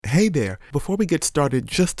Hey there. Before we get started,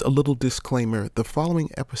 just a little disclaimer. The following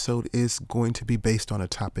episode is going to be based on a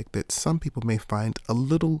topic that some people may find a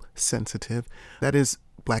little sensitive. That is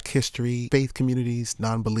Black history, faith communities,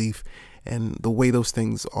 non-belief, and the way those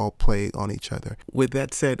things all play on each other. With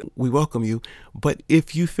that said, we welcome you. But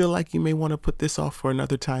if you feel like you may want to put this off for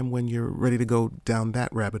another time when you're ready to go down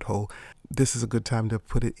that rabbit hole, this is a good time to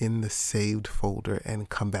put it in the saved folder and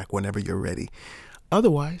come back whenever you're ready.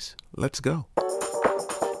 Otherwise, let's go.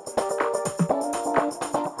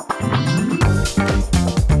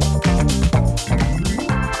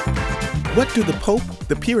 What do the Pope,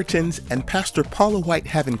 the Puritans, and Pastor Paula White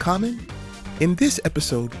have in common? In this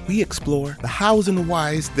episode, we explore the hows and the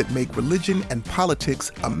whys that make religion and politics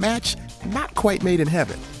a match not quite made in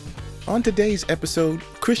heaven. On today's episode,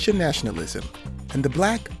 Christian nationalism and the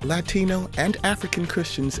Black, Latino, and African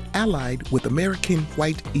Christians allied with American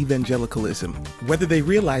white evangelicalism, whether they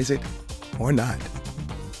realize it or not.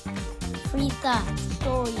 Free thought,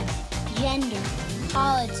 stories, gender,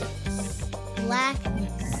 politics, blackness,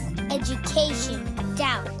 education,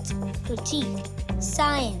 doubt, critique,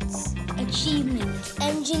 science, achievement,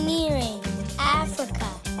 engineering, Africa,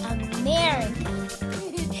 America,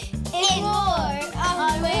 and more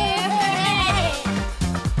on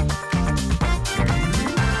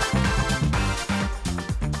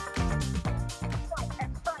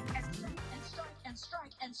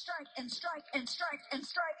and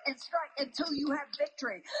strike until you have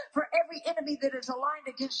victory. For every enemy that is aligned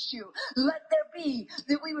against you, let there be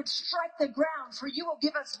that we would strike the ground, for you will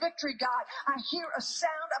give us victory, God. I hear a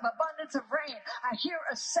sound of abundance of rain. I hear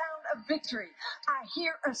a sound of victory. I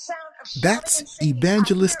hear a sound of shouting. That's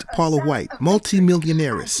evangelist Paula White,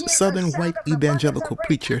 multimillionaires, Southern white evangelical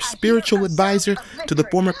preacher, spiritual advisor to the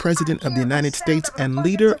former President of the United States, and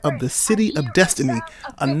leader of the City of Destiny,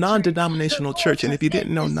 a non-denominational church. And if you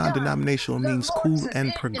didn't know, non-denominational means cool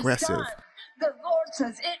and progressive. The Lord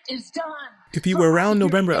says it is done. If you were around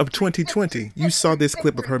November of 2020, you saw this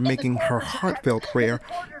clip of her making her heartfelt prayer,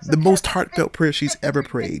 the most heartfelt prayer she's ever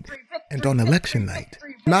prayed. And on election night,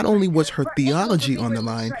 not only was her theology on the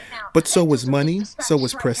line, but so was money, so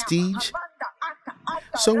was prestige,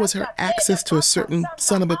 so was her access to a certain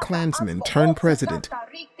son of a Klansman turned president,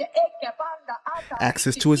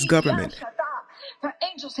 access to his government. For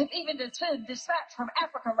angels have even been dispatched from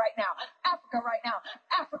Africa right now. Africa right now.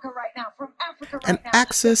 Africa right now. From Africa right and now.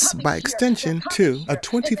 access, by extension, to a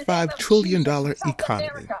 $25 trillion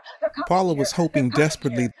economy. Paula was hoping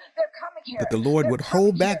desperately that the Lord would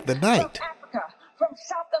hold back the night from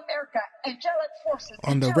South America, angelic forces,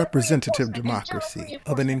 on the representative democracy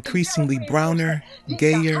of an increasingly browner,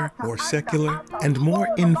 gayer, more secular, and more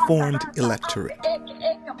informed electorate.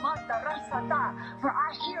 For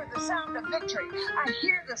I hear the sound of victory. I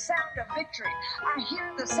hear the sound of victory. I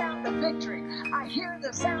hear the sound of victory. I hear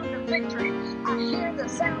the sound of victory. I hear the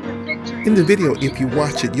sound of victory. In the video, if you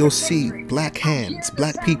watch it, you'll see black hands,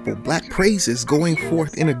 black people, black praises going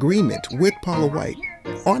forth in agreement with Paula White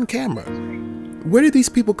on camera. Where did these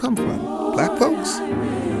people come from? Black folks?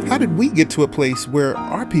 How did we get to a place where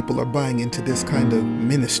our people are buying into this kind of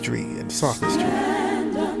ministry and sophistry?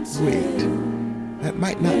 Wait, that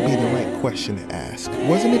might not be the right question to ask.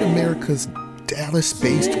 Wasn't it America's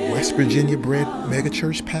Dallas-based, West Virginia-bred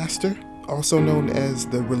megachurch pastor, also known as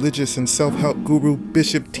the religious and self-help guru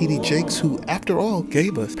Bishop T.D. Jakes, who, after all,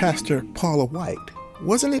 gave us Pastor Paula White?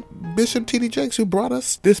 Wasn't it Bishop T.D. Jakes who brought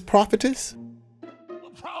us this prophetess?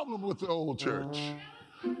 Problem with the old church.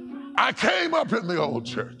 I came up in the old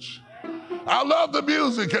church. I love the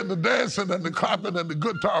music and the dancing and the clapping and the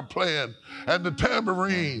guitar playing and the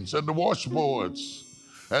tambourines and the washboards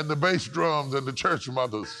and the bass drums and the church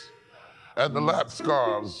mothers and the lap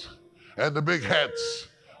scarves and the big hats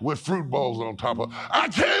with fruit bowls on top of. I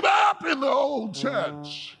came up in the old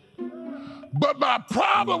church. But my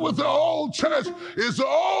problem with the old church is the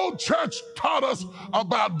old church taught us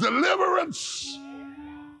about deliverance,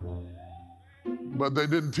 but they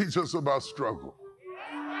didn't teach us about struggle.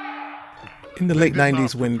 In the late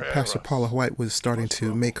 90s, when Pastor Paula White was starting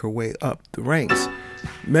to make her way up the ranks,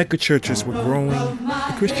 mega churches were growing.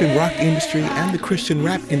 The Christian rock industry and the Christian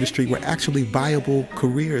rap industry were actually viable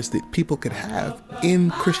careers that people could have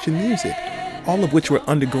in Christian music, all of which were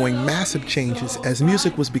undergoing massive changes as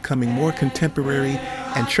music was becoming more contemporary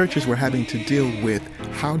and churches were having to deal with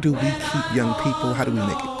how do we keep young people, how do we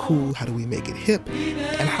make it cool, how do we make it hip,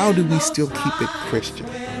 and how do we still keep it Christian.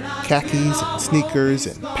 Khakis and sneakers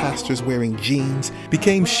and pastors wearing jeans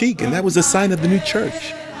became chic, and that was a sign of the new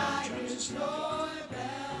church.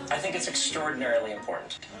 I think it's extraordinarily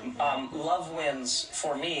important. Love wins,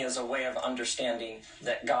 for me, is a way of understanding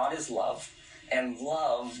that God is love and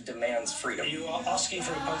love demands freedom. You are asking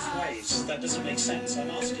for it both ways. That doesn't make sense. I'm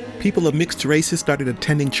asking. People of mixed races started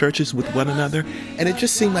attending churches with one another, and it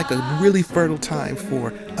just seemed like a really fertile time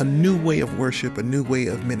for a new way of worship, a new way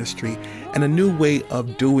of ministry, and a new way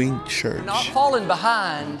of doing church. You're not falling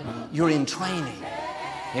behind, you're in training.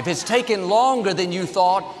 If it's taken longer than you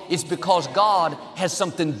thought, it's because God has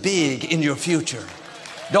something big in your future.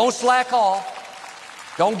 Don't slack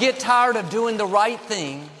off. Don't get tired of doing the right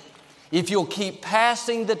thing. If you'll keep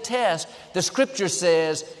passing the test, the scripture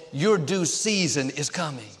says your due season is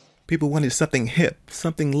coming. People wanted something hip,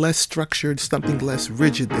 something less structured, something less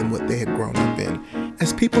rigid than what they had grown up in.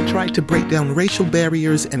 As people tried to break down racial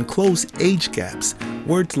barriers and close age gaps,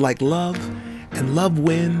 words like love and love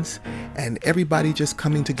wins and everybody just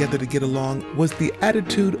coming together to get along was the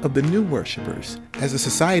attitude of the new worshipers. As a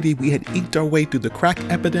society, we had eked our way through the crack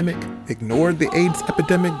epidemic, ignored the AIDS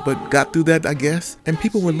epidemic, but got through that, I guess. And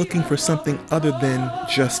people were looking for something other than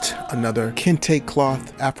just another kente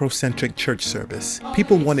cloth, Afrocentric church service.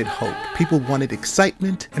 People wanted hope, people wanted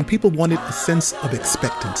excitement, and people wanted a sense of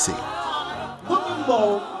expectancy. Looking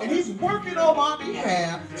low, and he's working on my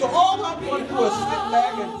behalf. So all I'm going to do is sit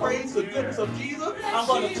back and praise the goodness of Jesus. I'm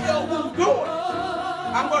going to tell who's doing it.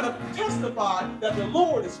 I'm going to testify that the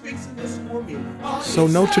Lord is fixing this for me. So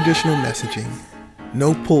no traditional messaging,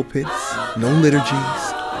 no pulpits, no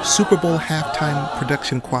liturgies, Super Bowl halftime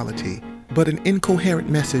production quality, but an incoherent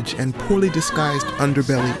message and poorly disguised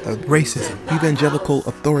underbelly of racism, evangelical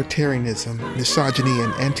authoritarianism, misogyny,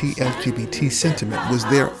 and anti-LGBT sentiment was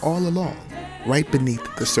there all along, right beneath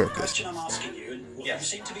the The surface. question I'm asking you, and what you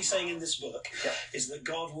seem to be saying in this book, is that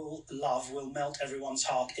love will melt everyone's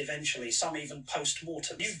heart eventually, some even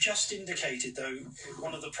post-mortem. You've just indicated, though,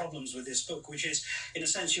 one of the problems with this book, which is, in a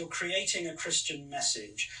sense, you're creating a Christian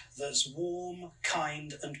message that's warm,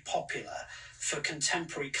 kind, and popular for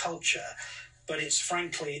contemporary culture, but it's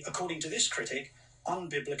frankly, according to this critic,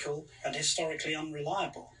 unbiblical and historically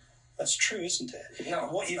unreliable. That's true, isn't it? No,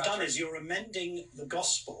 what it's you've not done true. is you're amending the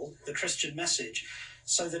gospel, the Christian message,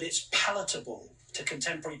 so that it's palatable to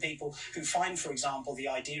contemporary people who find, for example, the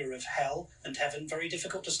idea of hell and heaven very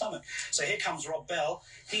difficult to stomach. So here comes Rob Bell.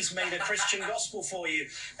 He's made a Christian gospel for you,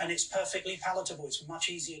 and it's perfectly palatable. It's much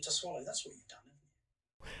easier to swallow. That's what you've done.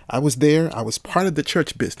 I was there, I was part of the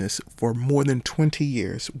church business for more than 20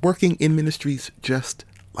 years, working in ministries just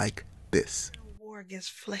like this. War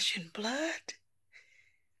against flesh and blood.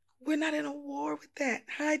 We're not in a war with that.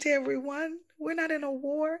 Hi to everyone. We're not in a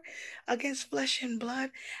war against flesh and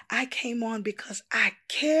blood. I came on because I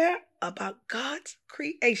care about God's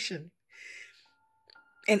creation.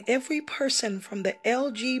 And every person from the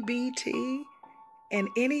LGBT and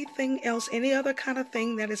anything else, any other kind of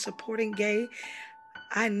thing that is supporting gay,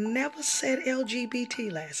 I never said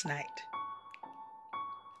LGBT last night.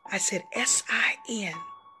 I said SIN.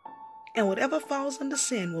 And whatever falls under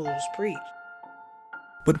sin will preach.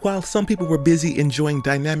 But while some people were busy enjoying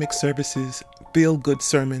dynamic services, feel-good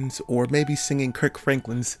sermons, or maybe singing Kirk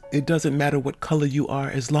Franklin's "It Doesn't Matter What Color You Are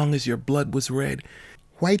as Long as Your Blood Was Red,"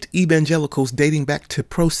 white evangelicals dating back to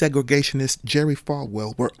pro-segregationist Jerry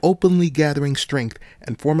Falwell were openly gathering strength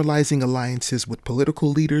and formalizing alliances with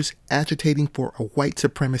political leaders agitating for a white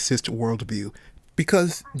supremacist worldview.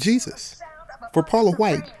 Because Jesus. For Paula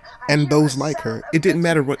White, and those like her, it didn't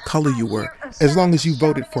matter what color you were, as long as you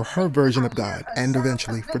voted for her version of God, and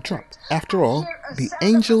eventually for Trump. After all, the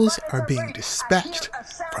angels are being dispatched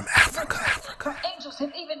from Africa. Angels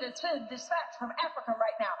have even been dispatched from Africa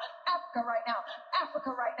right now. Africa right now.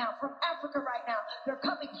 Africa right now. From Africa right now. They're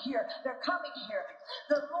coming here. They're coming here.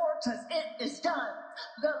 The Lord says it is done.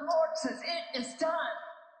 The Lord says it is done.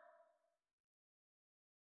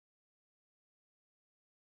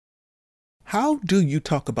 How do you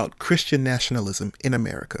talk about Christian nationalism in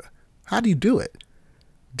America? How do you do it?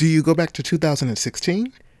 Do you go back to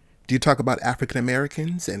 2016? Do you talk about African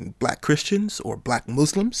Americans and Black Christians or Black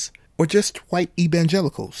Muslims? Or just white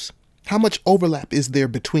evangelicals? How much overlap is there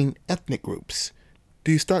between ethnic groups?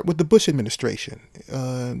 Do you start with the Bush administration?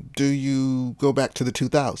 Do you go back to the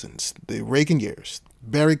 2000s, the Reagan years,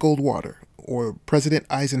 Barry Goldwater, or President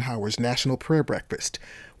Eisenhower's National Prayer Breakfast?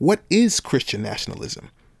 What is Christian nationalism?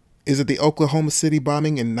 Is it the Oklahoma City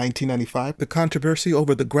bombing in 1995? The controversy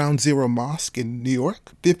over the Ground Zero Mosque in New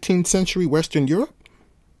York? 15th century Western Europe?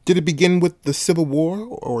 Did it begin with the Civil War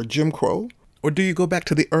or Jim Crow? Or do you go back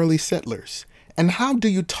to the early settlers? And how do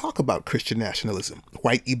you talk about Christian nationalism,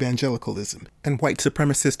 white evangelicalism, and white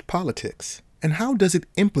supremacist politics? And how does it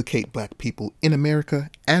implicate Black people in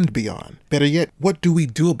America and beyond? Better yet, what do we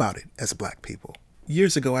do about it as Black people?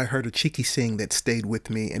 Years ago, I heard a cheeky saying that stayed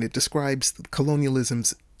with me, and it describes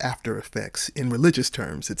colonialism's after effects in religious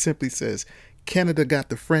terms. It simply says, Canada got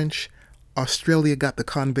the French, Australia got the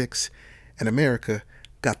convicts, and America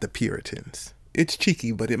got the Puritans. It's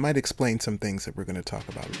cheeky, but it might explain some things that we're going to talk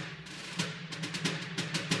about.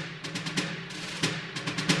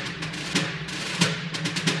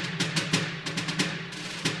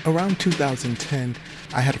 Around 2010,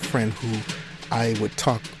 I had a friend who I would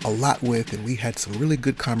talk a lot with, and we had some really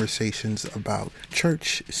good conversations about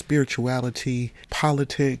church, spirituality,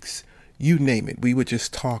 politics, you name it. We would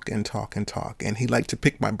just talk and talk and talk, and he liked to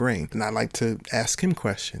pick my brain, and I liked to ask him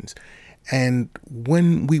questions. And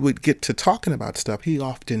when we would get to talking about stuff, he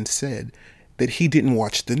often said that he didn't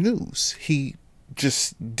watch the news. He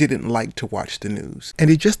just didn't like to watch the news. And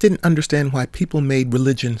he just didn't understand why people made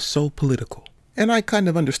religion so political. And I kind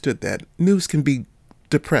of understood that. News can be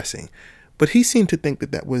depressing. But he seemed to think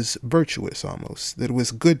that that was virtuous almost, that it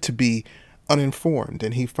was good to be uninformed.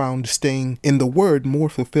 And he found staying in the Word more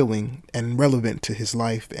fulfilling and relevant to his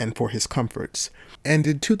life and for his comforts. And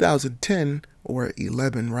in 2010 or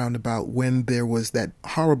 11, roundabout, when there was that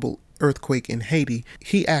horrible earthquake in Haiti,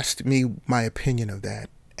 he asked me my opinion of that.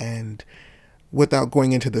 And without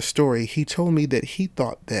going into the story, he told me that he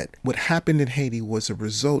thought that what happened in Haiti was a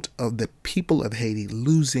result of the people of Haiti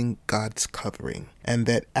losing God's covering. And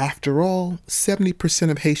that after all,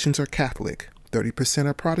 70% of Haitians are Catholic, 30%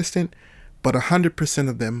 are Protestant, but 100%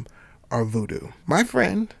 of them are voodoo. My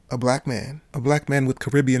friend, a black man with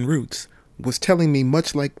Caribbean roots, was telling me,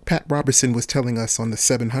 much like Pat Robertson was telling us on the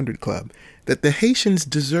 700 Club, that the Haitians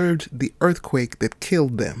deserved the earthquake that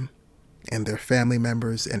killed them and their family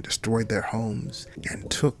members and destroyed their homes and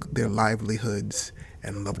took their livelihoods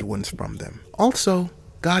and loved ones from them. Also,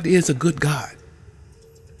 God is a good God.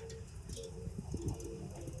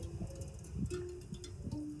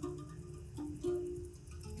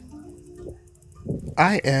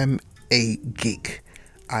 I am a geek.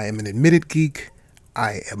 I am an admitted geek.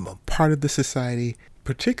 I am a part of the society,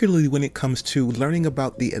 particularly when it comes to learning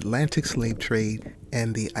about the Atlantic slave trade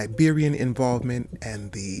and the Iberian involvement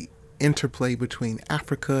and the interplay between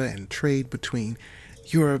Africa and trade between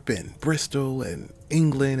Europe and Bristol and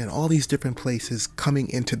England and all these different places coming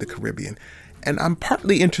into the Caribbean. And I'm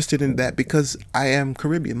partly interested in that because I am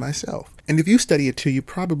Caribbean myself. And if you study it too, you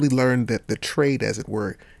probably learned that the trade, as it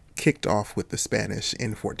were, kicked off with the Spanish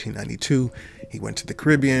in 1492. He went to the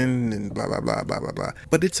Caribbean and blah, blah, blah, blah, blah, blah.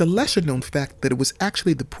 But it's a lesser known fact that it was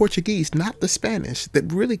actually the Portuguese, not the Spanish,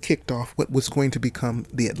 that really kicked off what was going to become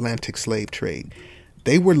the Atlantic slave trade.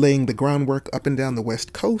 They were laying the groundwork up and down the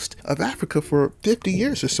west coast of Africa for 50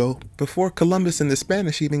 years or so before Columbus and the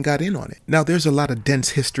Spanish even got in on it. Now, there's a lot of dense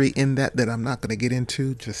history in that I'm not going to get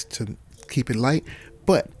into just to keep it light,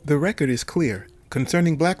 but the record is clear.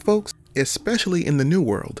 Concerning black folks, especially in the New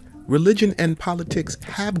World, religion and politics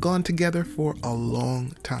have gone together for a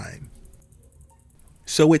long time.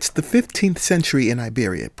 So it's the 15th century in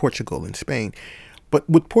Iberia, Portugal and Spain. But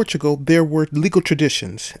with Portugal, there were legal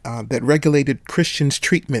traditions that regulated Christians'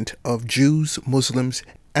 treatment of Jews, Muslims,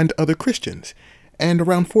 and other Christians. And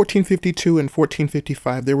around 1452 and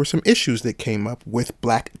 1455, there were some issues that came up with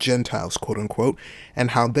black Gentiles, quote unquote,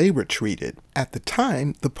 and how they were treated. At the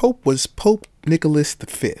time, the Pope was Pope Nicholas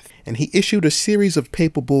V, and he issued a series of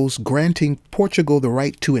papal bulls granting Portugal the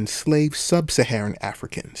right to enslave sub-Saharan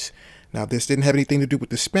Africans. Now, this didn't have anything to do with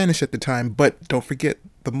the Spanish at the time, but don't forget,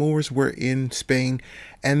 the Moors were in Spain,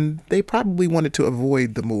 and they probably wanted to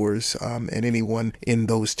avoid the Moors and anyone in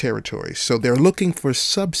those territories. So they're looking for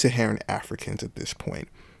sub-Saharan Africans at this point.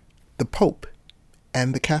 The Pope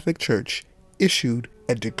and the Catholic Church issued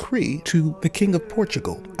a decree to the King of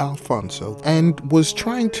Portugal, Alfonso, and was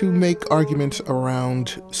trying to make arguments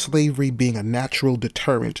around slavery being a natural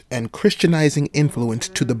deterrent and Christianizing influence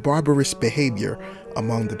to the barbarous behavior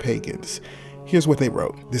among the pagans. Here's what they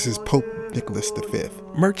wrote. This is Pope Nicholas V.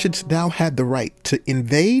 Merchants now had the right to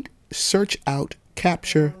invade, search out,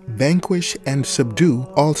 capture, vanquish, and subdue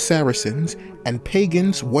all Saracens and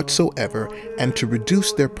pagans whatsoever, and to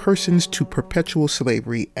reduce their persons to perpetual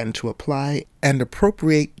slavery, and to apply and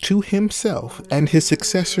appropriate to himself and his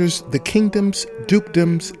successors the kingdoms,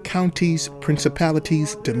 dukedoms, counties,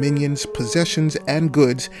 principalities, dominions, possessions, and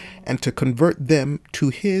goods, and to convert them to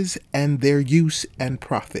his and their use and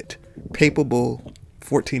profit. Papal Bull,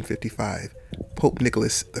 1455, Pope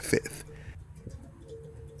Nicholas V.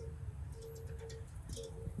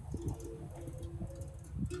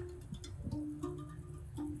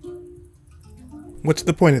 What's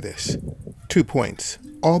the point of this? 2 points.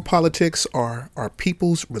 All politics are our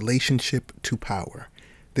people's relationship to power.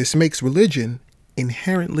 This makes religion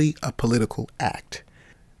inherently a political act.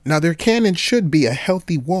 Now, there can and should be a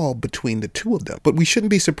healthy wall between the two of them, but we shouldn't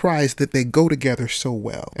be surprised that they go together so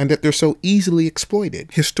well and that they're so easily exploited,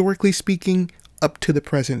 historically speaking, up to the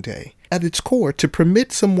present day. At its core, to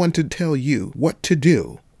permit someone to tell you what to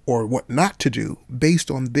do or what not to do based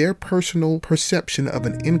on their personal perception of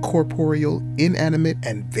an incorporeal, inanimate,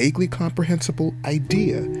 and vaguely comprehensible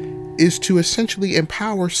idea is to essentially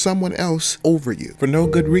empower someone else over you for no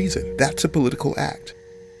good reason. That's a political act.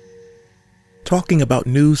 Talking about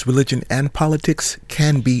news, religion, and politics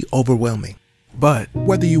can be overwhelming. But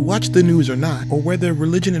whether you watch the news or not, or whether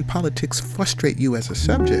religion and politics frustrate you as a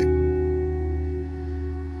subject,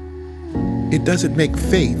 it doesn't make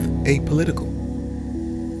faith apolitical.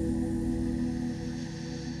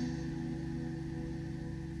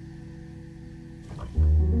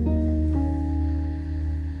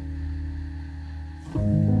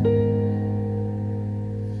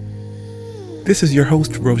 This is your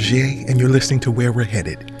host, Roger, and you're listening to Where We're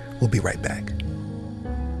Headed. We'll be right back.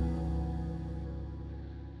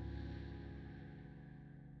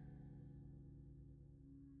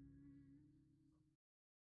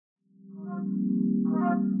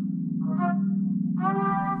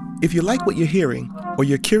 If you like what you're hearing, or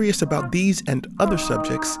you're curious about these and other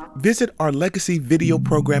subjects, visit our Legacy Video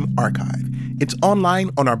Program Archive. It's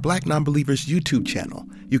online on our Black Nonbelievers YouTube channel.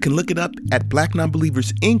 You can look it up at Black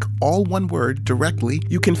Nonbelievers Inc., all one word, directly.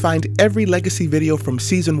 You can find every Legacy video from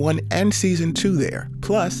Season 1 and Season 2 there,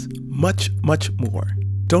 plus much, much more.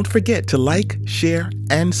 Don't forget to like, share,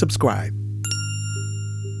 and subscribe.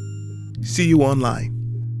 See you online.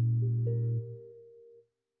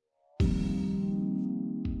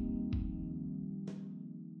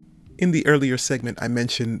 In the earlier segment, I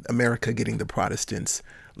mentioned America getting the Protestants.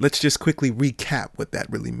 Let's just quickly recap what that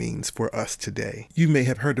really means for us today. You may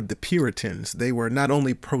have heard of the Puritans. They were not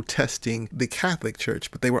only protesting the Catholic Church,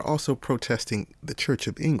 but they were also protesting the Church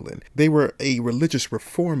of England. They were a religious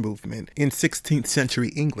reform movement in 16th century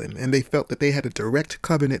England, and they felt that they had a direct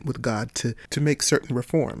covenant with God to make certain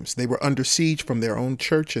reforms. They were under siege from their own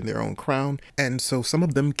church and their own crown, and so some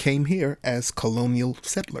of them came here as colonial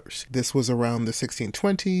settlers. This was around the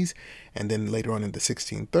 1620s, and then later on in the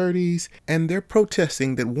 1630s, and their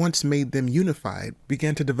protesting that once made them unified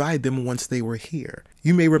began to divide them once they were here.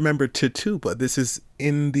 You may remember Tituba. This is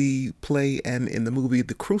in the play and in the movie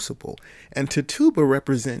The Crucible, and Tituba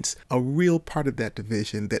represents a real part of that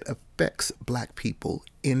division that affects Black people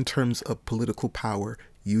in terms of political power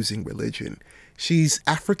using religion. She's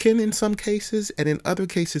African in some cases, and in other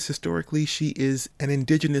cases, historically, she is an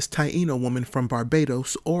indigenous Taino woman from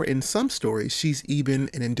Barbados, or in some stories, she's even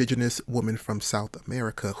an indigenous woman from South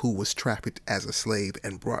America who was trafficked as a slave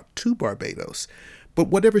and brought to Barbados. But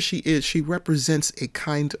whatever she is, she represents a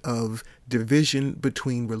kind of division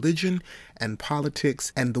between religion and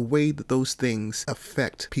politics and the way that those things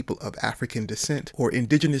affect people of African descent or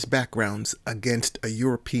indigenous backgrounds against a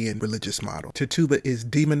European religious model. Tituba is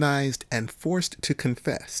demonized and forced to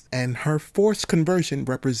confess, and her forced conversion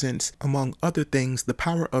represents, among other things, the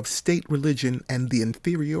power of state religion and the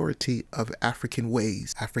inferiority of African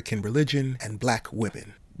ways, African religion, and Black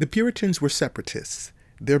women. The Puritans were separatists.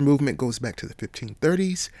 Their movement goes back to the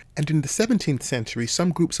 1530s, and in the 17th century,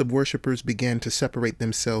 some groups of worshipers began to separate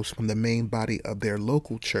themselves from the main body of their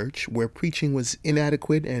local church, where preaching was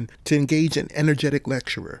inadequate, and to engage an energetic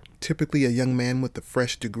lecturer, typically a young man with a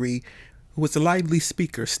fresh degree, who was a lively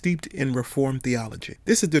speaker steeped in Reformed theology.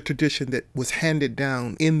 This is the tradition that was handed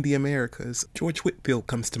down in the Americas. George Whitefield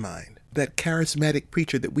comes to mind, that charismatic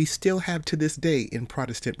preacher that we still have to this day in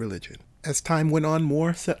Protestant religion. As time went on,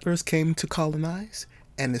 more settlers came to colonize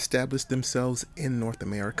and established themselves in North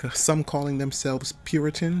America, some calling themselves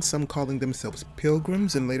Puritans, some calling themselves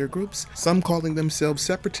Pilgrims in later groups, some calling themselves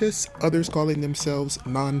Separatists, others calling themselves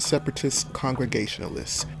non-separatist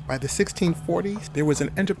Congregationalists. By the 1640s, there was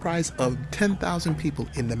an enterprise of 10,000 people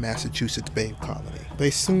in the Massachusetts Bay Colony.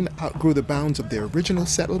 They soon outgrew the bounds of their original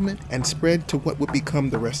settlement and spread to what would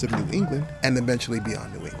become the rest of New England and eventually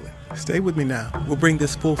beyond New England. Stay with me now. We'll bring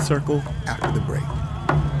this full circle after the break.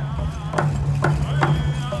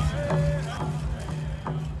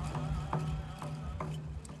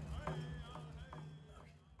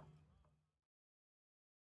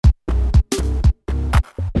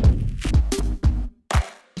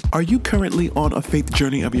 Are you currently on a faith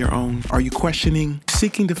journey of your own? Are you questioning,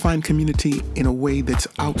 seeking to find community in a way that's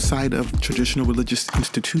outside of traditional religious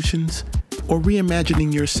institutions? Or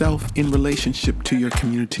reimagining yourself in relationship to your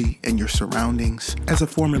community and your surroundings as a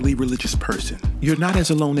formerly religious person? You're not as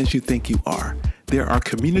alone as you think you are. There are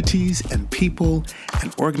communities and people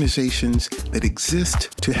and organizations that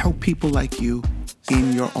exist to help people like you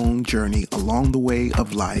in your own journey along the way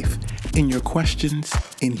of life in your questions,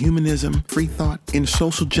 in humanism, free thought, in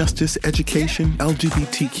social justice, education,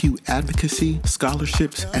 LGBTQ advocacy,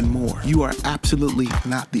 scholarships, and more. You are absolutely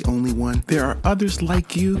not the only one. There are others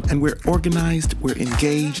like you, and we're organized, we're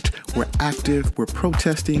engaged, we're active, we're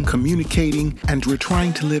protesting, communicating, and we're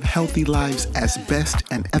trying to live healthy lives as best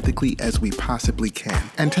and ethically as we possibly can,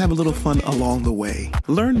 and to have a little fun along the way.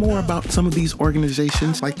 Learn more about some of these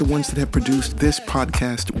organizations, like the ones that have produced this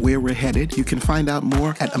podcast, Where We're Headed. You can find out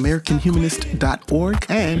more at AmericanHumanist.org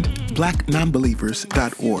and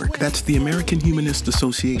BlackNonbelievers.org. That's the American Humanist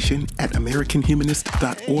Association at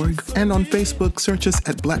AmericanHumanist.org. And on Facebook, search us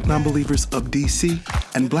at Black Nonbelievers of DC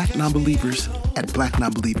and Black Nonbelievers at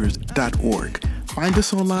BlackNonbelievers.org. Find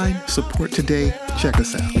us online, support today, check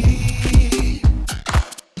us out.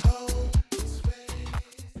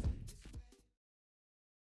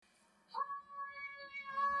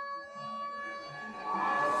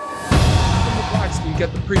 Didn't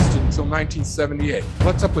get the priesthood until 1978.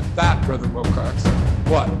 What's up with that, Brother Wilcox?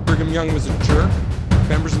 What, Brigham Young was a jerk?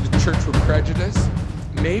 Members of the church were prejudiced?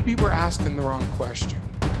 Maybe we're asking the wrong question.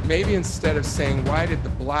 Maybe instead of saying, why did the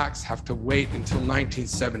blacks have to wait until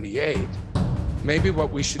 1978? Maybe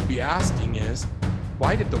what we should be asking is,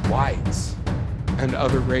 why did the whites and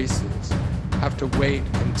other races have to wait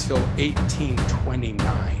until 1829?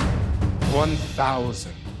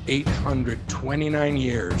 1,829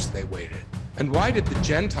 years they waited. And why did the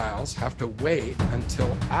Gentiles have to wait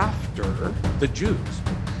until after the Jews?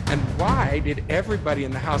 And why did everybody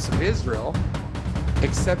in the house of Israel,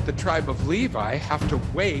 except the tribe of Levi, have to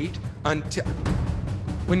wait until...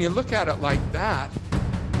 When you look at it like that,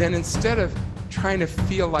 then instead of trying to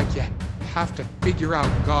feel like you have to figure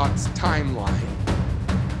out God's timeline,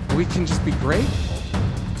 we can just be grateful.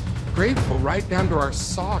 Grateful right down to our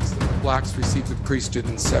socks that the blacks received the priesthood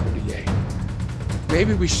in 78.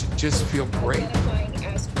 Maybe we should just feel great. Identifying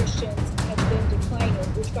as Christians has been declining,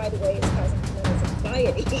 which, by the way, is causing tremendous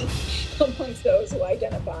anxiety amongst those who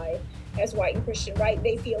identify as white and Christian, right?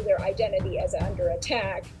 They feel their identity as under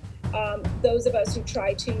attack. Those of us who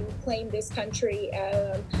try to claim this country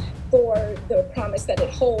for the promise that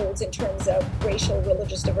it holds in terms of racial,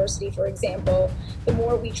 religious diversity, for example, the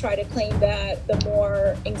more we try to claim that, the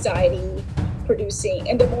more anxiety producing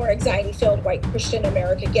and the more anxiety-filled white Christian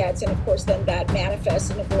America gets. And of course, then that manifests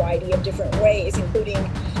in a variety of different ways, including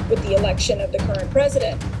with the election of the current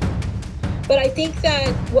president. But I think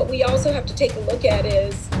that what we also have to take a look at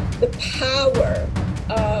is the power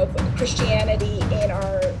of Christianity in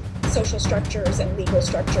our social structures and legal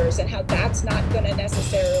structures, and how that's not going to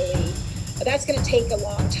necessarily, that's going to take a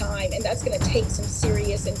long time, and that's going to take some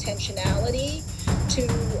serious intentionality to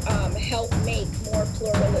help make more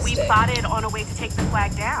pluralistic. We plotted on a way to take the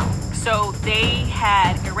flag down. So they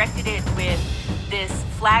had erected it with this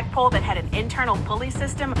flagpole that had an internal pulley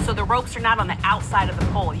system. So the ropes are not on the outside of the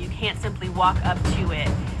pole. You can't simply walk up to it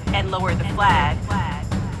and lower the flag.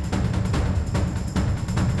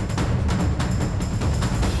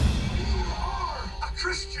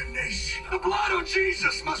 Christian nation. The blood of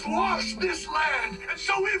Jesus must wash this land, and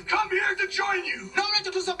so we've come here to join you.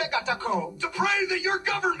 To pray that your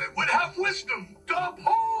government would have wisdom to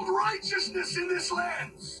uphold righteousness in this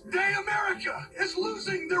land. Today, America is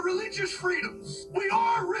losing their religious freedoms. We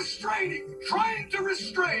are trying to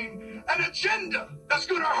restrain an agenda that's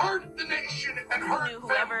going to hurt the nation and hurt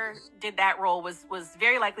whoever did that role was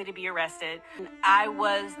very likely to be arrested. I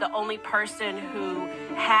was the only person who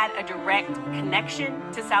had a direct connection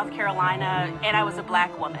to South Carolina, and I was a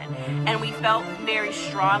black woman. And we felt very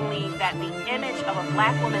strongly that the image of a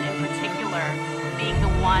black woman in particular being the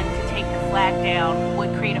one to take the flag down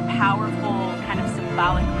would create a powerful kind of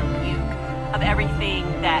symbolic rebuke of everything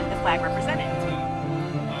that the flag represented.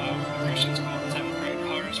 Christian school in 7th grade,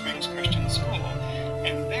 Colorado Springs Christian School.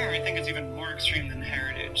 And there, I think it's even more extreme than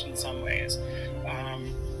Heritage in some ways.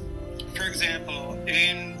 For example,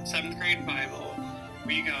 in 7th grade Bible,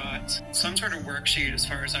 we got some sort of worksheet, as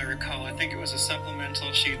far as I recall. I think it was a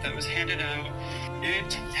supplemental sheet that was handed out.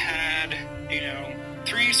 It had,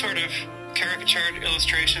 3 sort of caricatured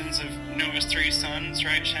illustrations of Noah's 3 sons,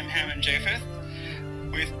 right? Shem, Ham, and Japheth,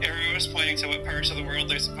 with arrows pointing to what parts of the world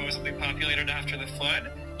they supposedly populated after the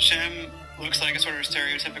flood. Shem looks like a sort of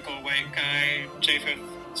stereotypical white guy. Japheth,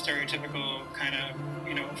 stereotypical kind of,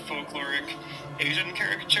 folkloric Asian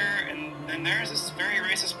caricature. And then there's this very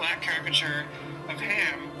racist black caricature of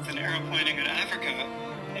Ham with an arrow pointing at Africa.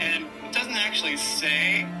 And it doesn't actually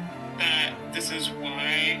say that this is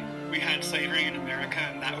why we had slavery in America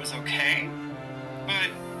and that was okay. But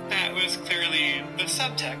that was clearly the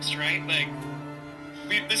subtext, right?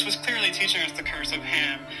 This was clearly teaching us the curse of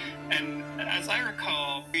Ham And as I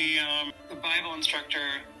recall, the Bible instructor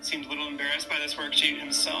seemed a little embarrassed by this worksheet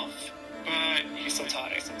himself, but he still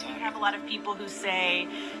taught it. I have a lot of people who say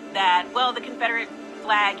that, well, the Confederate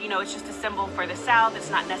flag, it's just a symbol for the South. It's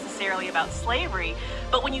not necessarily about slavery.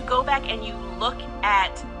 But when you go back and you look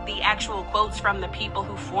at the actual quotes from the people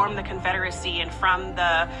who formed the Confederacy and from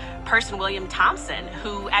the person, William Thompson,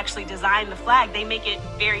 who actually designed the flag, they make it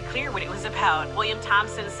very clear what it was about. William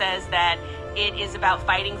Thompson says that it is about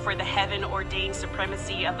fighting for the heaven-ordained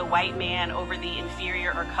supremacy of the white man over the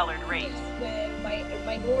inferior or colored race. When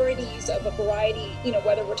minorities of a variety,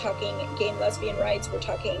 whether we're talking gay and lesbian rights, we're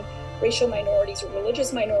talking racial minorities or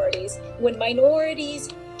religious minorities, when minorities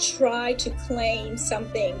try to claim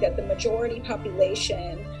something that the majority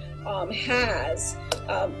population has,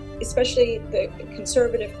 especially the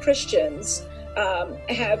conservative Christians,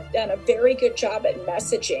 have done a very good job at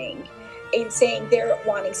messaging in saying they're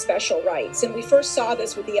wanting special rights. And we first saw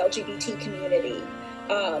this with the LGBT community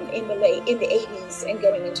in the 80s and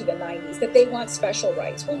going into the 90s, that they want special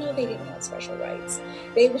rights. Well, no, they didn't want special rights.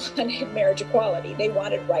 They wanted marriage equality. They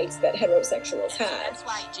wanted rights that heterosexuals had. That's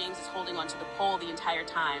why James is holding onto the pole the entire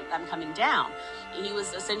time I'm coming down. He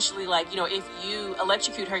was essentially like, if you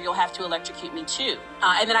electrocute her, you'll have to electrocute me too.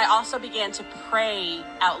 And then I also began to pray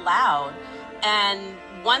out loud. And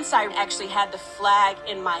once I actually had the flag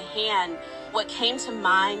in my hand, what came to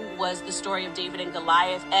mind was the story of David and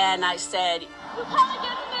Goliath. And I said, "You come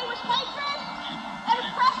against me with hatred and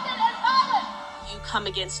oppression and violence. You come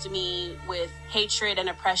against me with hatred and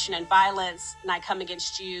oppression and violence, and I come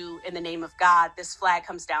against you in the name of God. This flag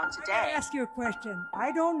comes down today." I ask you a question.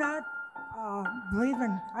 I do not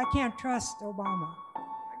I can't trust Obama.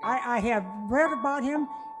 I have read about him,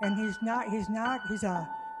 and he's an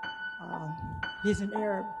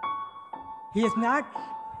Arab. He is not.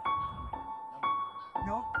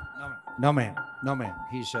 No, ma'am.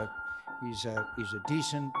 He's a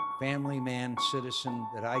decent family man, citizen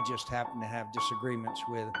that I just happen to have disagreements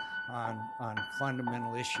with on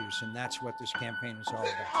fundamental issues, and that's what this campaign is all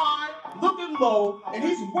about. High, looking low, and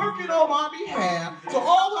he's working on my behalf. So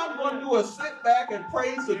all I'm going to do is sit back and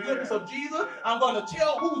praise the goodness of Jesus. I'm going to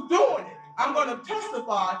tell who's doing it. I'm going to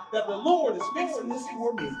testify that the Lord is fixing this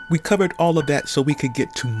for me. We covered all of that so we could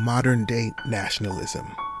get to modern day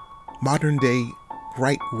nationalism. Modern day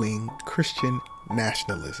right-wing Christian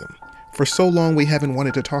nationalism. For so long we haven't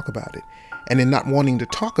wanted to talk about it. And in not wanting to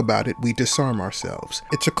talk about it, we disarm ourselves.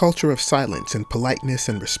 It's a culture of silence and politeness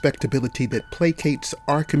and respectability that placates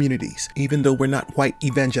our communities, even though we're not white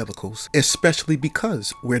evangelicals, especially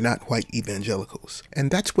because we're not white evangelicals. And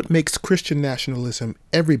that's what makes Christian nationalism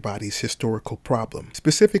everybody's historical problem.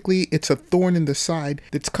 Specifically, it's a thorn in the side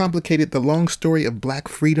that's complicated the long story of Black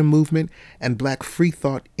freedom movement and Black free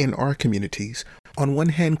thought in our communities. On one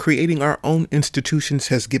hand, creating our own institutions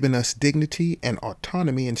has given us dignity and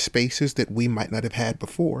autonomy in spaces that we might not have had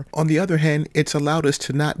before. On the other hand, it's allowed us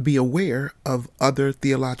to not be aware of other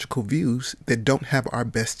theological views that don't have our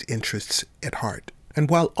best interests at heart. And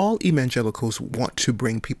while all evangelicals want to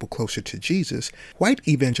bring people closer to Jesus, white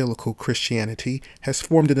evangelical Christianity has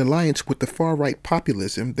formed an alliance with the far-right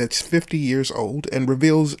populism that's 50 years old and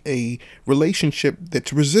reveals a relationship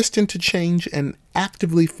that's resistant to change and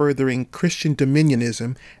actively furthering Christian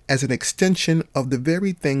dominionism as an extension of the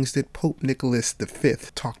very things that Pope Nicholas V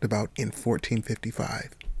talked about in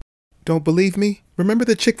 1455. Don't believe me? Remember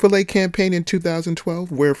the Chick-fil-A campaign in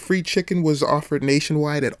 2012 where free chicken was offered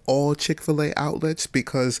nationwide at all Chick-fil-A outlets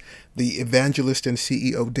because the evangelist and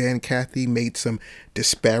CEO Dan Cathy made some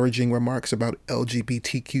disparaging remarks about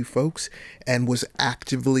LGBTQ folks and was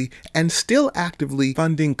actively and still actively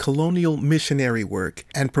funding colonial missionary work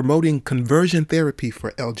and promoting conversion therapy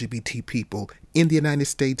for LGBT people in the United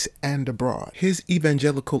States and abroad. His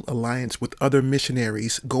evangelical alliance with other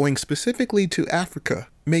missionaries going specifically to Africa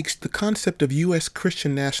makes the concept of U.S.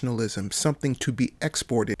 Christian nationalism something to be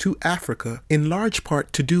exported to Africa, in large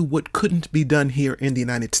part to do what couldn't be done here in the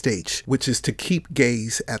United States, which is to keep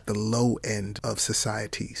gays at the low end of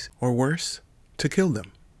societies, or worse, to kill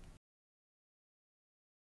them.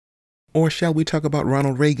 Or shall we talk about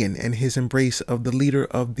Ronald Reagan and his embrace of the leader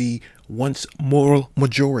of the once moral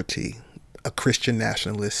majority, a Christian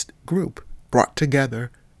nationalist group brought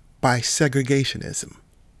together by segregationism,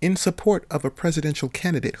 in support of a presidential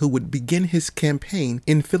candidate who would begin his campaign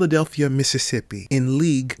in Philadelphia, Mississippi, in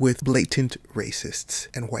league with blatant racists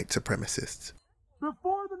and white supremacists.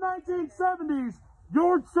 Before the 1970s,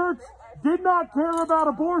 your church did not care about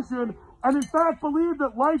abortion and in fact believed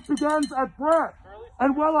that life begins at birth.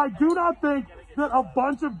 And while I do not think that a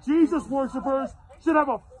bunch of Jesus worshipers should have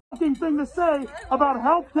a fucking thing to say about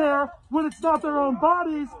health care when it's not their own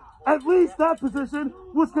bodies, At least that position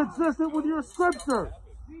was consistent with your scripture.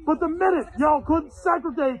 But the minute y'all couldn't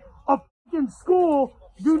segregate a fucking school,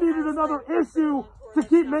 you needed another issue to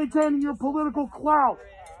keep maintaining your political clout.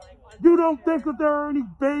 You don't think that there are any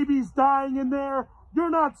babies dying in there? You're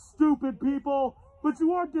not stupid people, but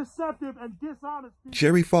you are deceptive and dishonest people.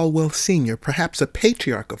 Jerry Falwell Sr., perhaps a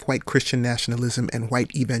patriarch of white Christian nationalism and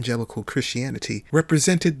white evangelical Christianity,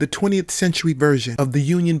 represented the 20th century version of the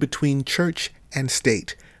union between church and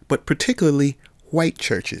state, but particularly white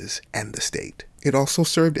churches and the state. It also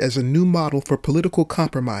served as a new model for political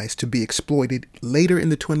compromise to be exploited later in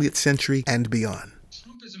the 20th century and beyond.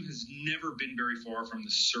 Trumpism has never been very far from the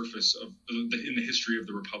surface in the history of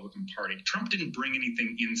the Republican Party. Trump didn't bring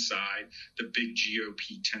anything inside the big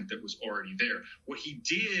GOP tent that was already there. What he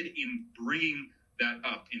did in bringing that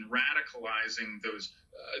up, in radicalizing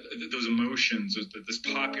those emotions, this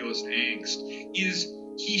populist angst, is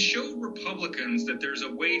he showed Republicans that there's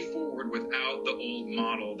a way forward without the old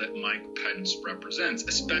model that Mike Pence represents,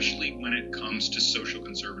 especially when it comes to social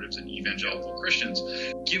conservatives and evangelical Christians.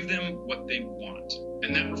 Give them what they want.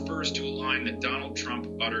 And that refers to a line that Donald Trump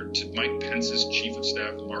uttered to Mike Pence's chief of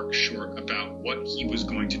staff, Mark Short, about what he was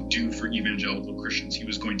going to do for evangelical Christians. He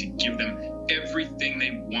was going to give them everything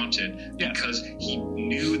they wanted because he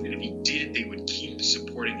knew that if he did, they would keep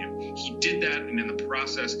supporting him. He did that, and in the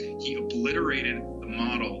process, he obliterated the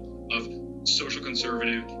model of social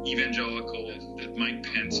conservative, evangelical that Mike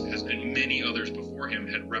Pence has, and many others before him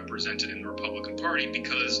had represented in the Republican Party,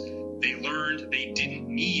 because they learned they didn't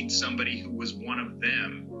need somebody who was one of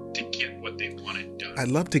them to get what they wanted done. I'd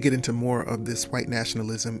love to get into more of this white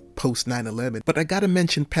nationalism post 9/11, but I gotta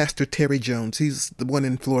mention Pastor Terry Jones. He's the one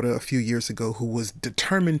in Florida a few years ago who was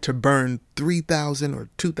determined to burn 3,000 or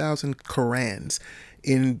 2,000 Korans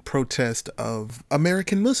in protest of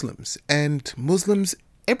American Muslims and Muslims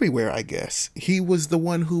everywhere, I guess. He was the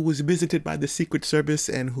one who was visited by the Secret Service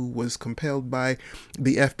and who was compelled by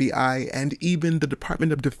the FBI and even the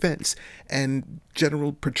Department of Defense and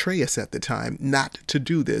General Petraeus at the time not to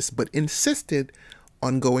do this, but insisted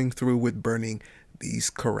on going through with burning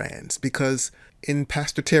these Korans, because in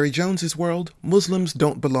Pastor Terry Jones's world, Muslims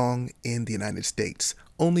don't belong in the United States.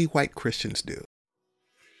 Only white Christians do.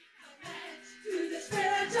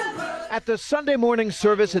 At the Sunday morning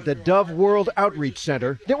service at the Dove World Outreach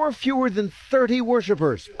Center, there were fewer than 30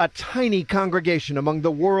 worshipers, a tiny congregation among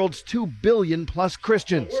the world's 2 billion plus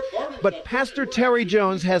Christians. But Pastor Terry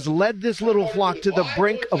Jones has led this little flock to the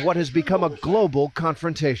brink of what has become a global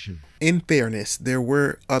confrontation. In fairness, there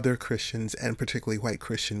were other Christians, and particularly white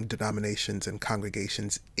Christian denominations and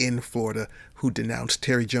congregations in Florida who denounced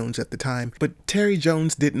Terry Jones at the time, but Terry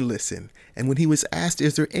Jones didn't listen. And when he was asked,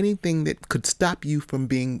 is there anything that could stop you from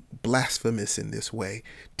being blasphemous in this way,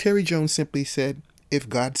 Terry Jones simply said, if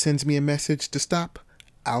God sends me a message to stop,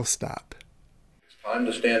 I'll stop. It's time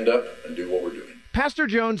to stand up and do what we're doing. Pastor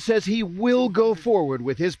Jones says he will go forward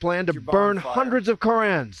with his plan to burn hundreds of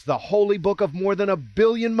Korans, the holy book of more than 1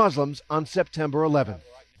 billion Muslims, on September 11th.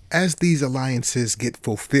 As these alliances get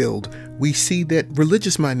fulfilled, we see that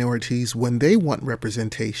religious minorities, when they want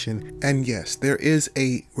representation, and yes, there is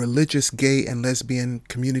a religious gay and lesbian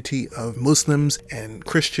community of Muslims and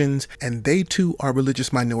Christians, and they too are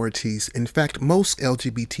religious minorities. In fact, most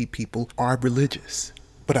LGBT people are religious.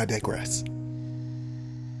 But I digress.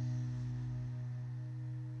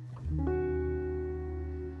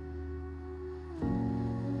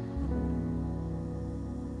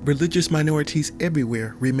 Religious minorities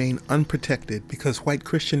everywhere remain unprotected because white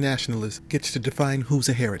Christian nationalism gets to define who's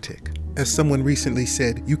a heretic. As someone recently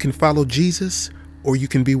said, you can follow Jesus or you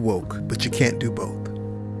can be woke, but you can't do both.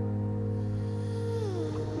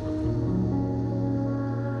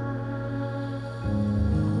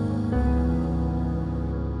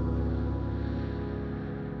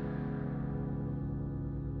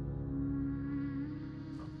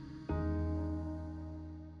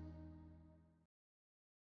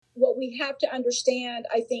 What we have to understand,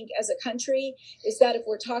 I think, as a country, is that if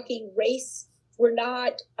we're talking race, we're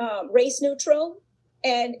not race neutral.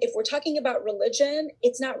 And if we're talking about religion,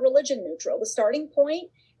 it's not religion neutral. The starting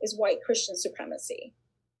point is white Christian supremacy.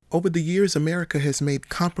 Over the years, America has made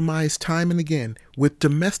compromise time and again with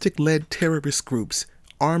domestic-led terrorist groups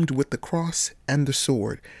armed with the cross and the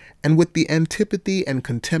sword, and with the antipathy and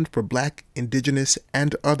contempt for Black, Indigenous,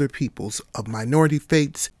 and other peoples of minority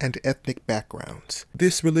faiths and ethnic backgrounds.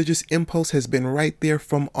 This religious impulse has been right there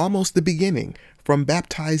from almost the beginning, from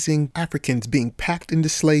baptizing Africans being packed into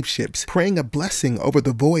slave ships, praying a blessing over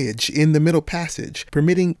the voyage in the Middle Passage,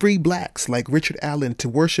 permitting free blacks like Richard Allen to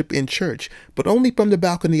worship in church, but only from the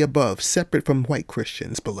balcony above, separate from white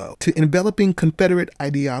Christians below, to enveloping Confederate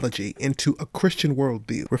ideology into a Christian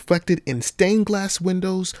worldview, reflected in stained glass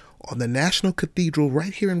windows on the National Cathedral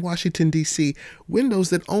right here in Washington, D.C.,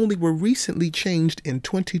 windows that only were recently changed in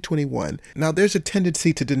 2021. Now, there's a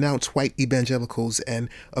tendency to denounce white evangelicals and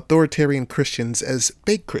authoritarian Christians as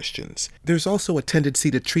fake Christians. There's also a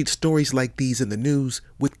tendency to treat stories like these in the news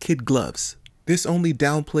with kid gloves. This only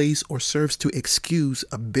downplays or serves to excuse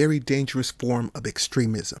a very dangerous form of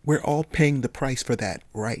extremism. We're all paying the price for that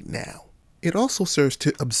right now. It also serves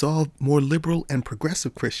to absolve more liberal and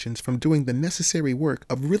progressive Christians from doing the necessary work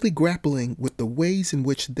of really grappling with the ways in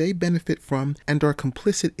which they benefit from and are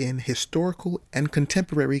complicit in historical and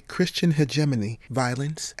contemporary Christian hegemony,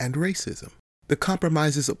 violence, and racism. The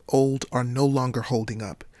compromises of old are no longer holding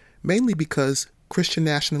up, mainly because Christian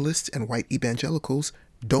nationalists and white evangelicals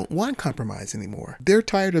don't want compromise anymore. They're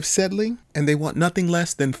tired of settling, and they want nothing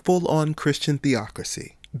less than full-on Christian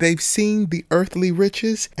theocracy. They've seen the earthly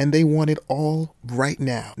riches, and they want it all right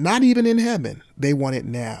now. Not even in heaven. They want it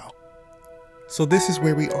now. So this is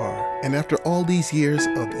where we are. And after all these years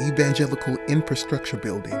of evangelical infrastructure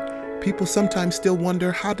building, people sometimes still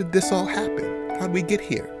wonder, how did this all happen? How did we get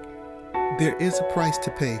here? There is a price to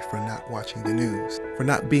pay for not watching the news, for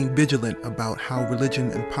not being vigilant about how religion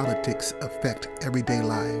and politics affect everyday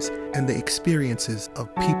lives and the experiences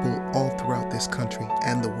of people all throughout this country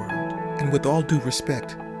and the world. And with all due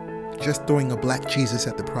respect, just throwing a black Jesus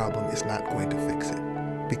at the problem is not going to fix it.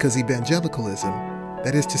 Because evangelicalism,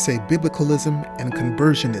 that is to say biblicalism and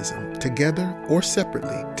conversionism, together or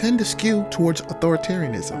separately, tend to skew towards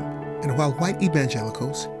authoritarianism. And while white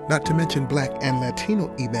evangelicals, not to mention black and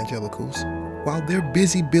Latino evangelicals, while they're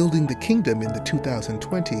busy building the kingdom in the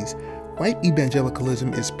 2020s, white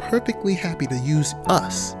evangelicalism is perfectly happy to use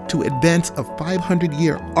us to advance a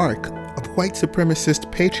 500-year arc of white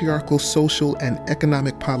supremacist patriarchal social and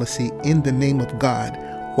economic policy in the name of God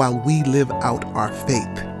while we live out our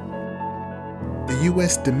faith. The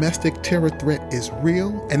U.S. domestic terror threat is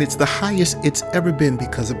real, and it's the highest it's ever been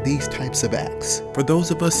because of these types of acts. For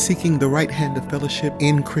those of us seeking the right hand of fellowship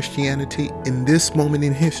in Christianity in this moment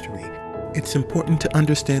in history, it's important to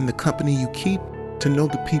understand the company you keep, to know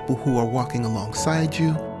the people who are walking alongside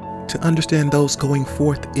you, to understand those going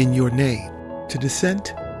forth in your name, to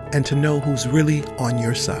dissent, and to know who's really on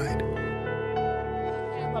your side.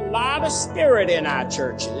 We have a lot of spirit in our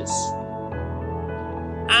churches.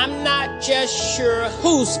 I'm not just sure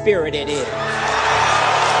whose spirit it is.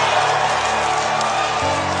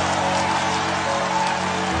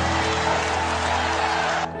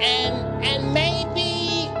 And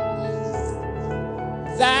maybe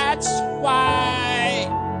that's why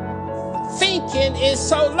thinking is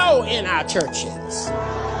so low in our churches.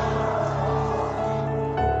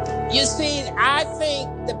 You see, I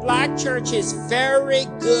think the black church is very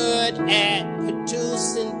good at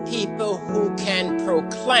producing people who can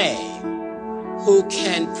proclaim, who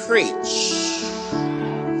can preach,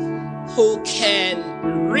 who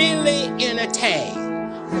can really entertain.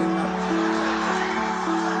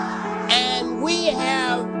 And we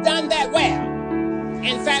have done that well.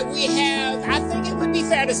 In fact, we have, I think it would be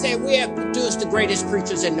fair to say, we have produced the greatest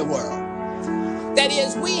preachers in the world. That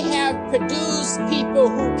is, we have produced people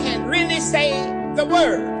who can really say the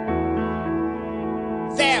word,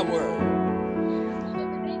 their word.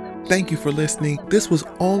 Thank you for listening. This was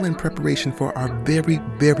all in preparation for our very,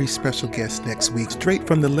 very special guest next week, straight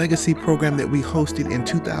from the Legacy program that we hosted in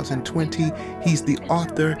 2020. He's the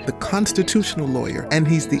author, the constitutional lawyer, and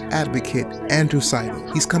he's the advocate, Andrew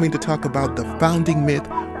Seidel. He's coming to talk about the founding myth,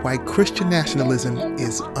 why Christian nationalism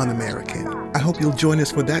is un-American. I hope you'll join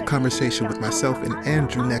us for that conversation with myself and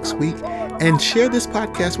Andrew next week. And share this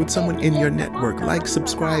podcast with someone in your network. Like,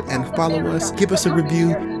 subscribe, and follow us. Give us a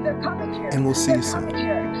review, and we'll see you soon.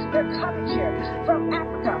 They're coming here from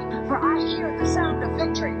Africa, for I hear the sound of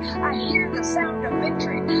victory. I hear the sound of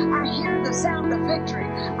victory. I hear the sound of victory.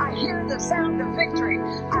 I hear the sound of victory.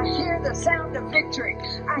 I hear the sound of victory.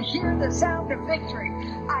 I hear the sound of victory.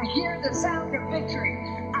 I hear the sound of victory.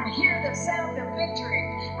 I hear the sound of victory.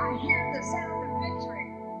 I hear the sound of victory.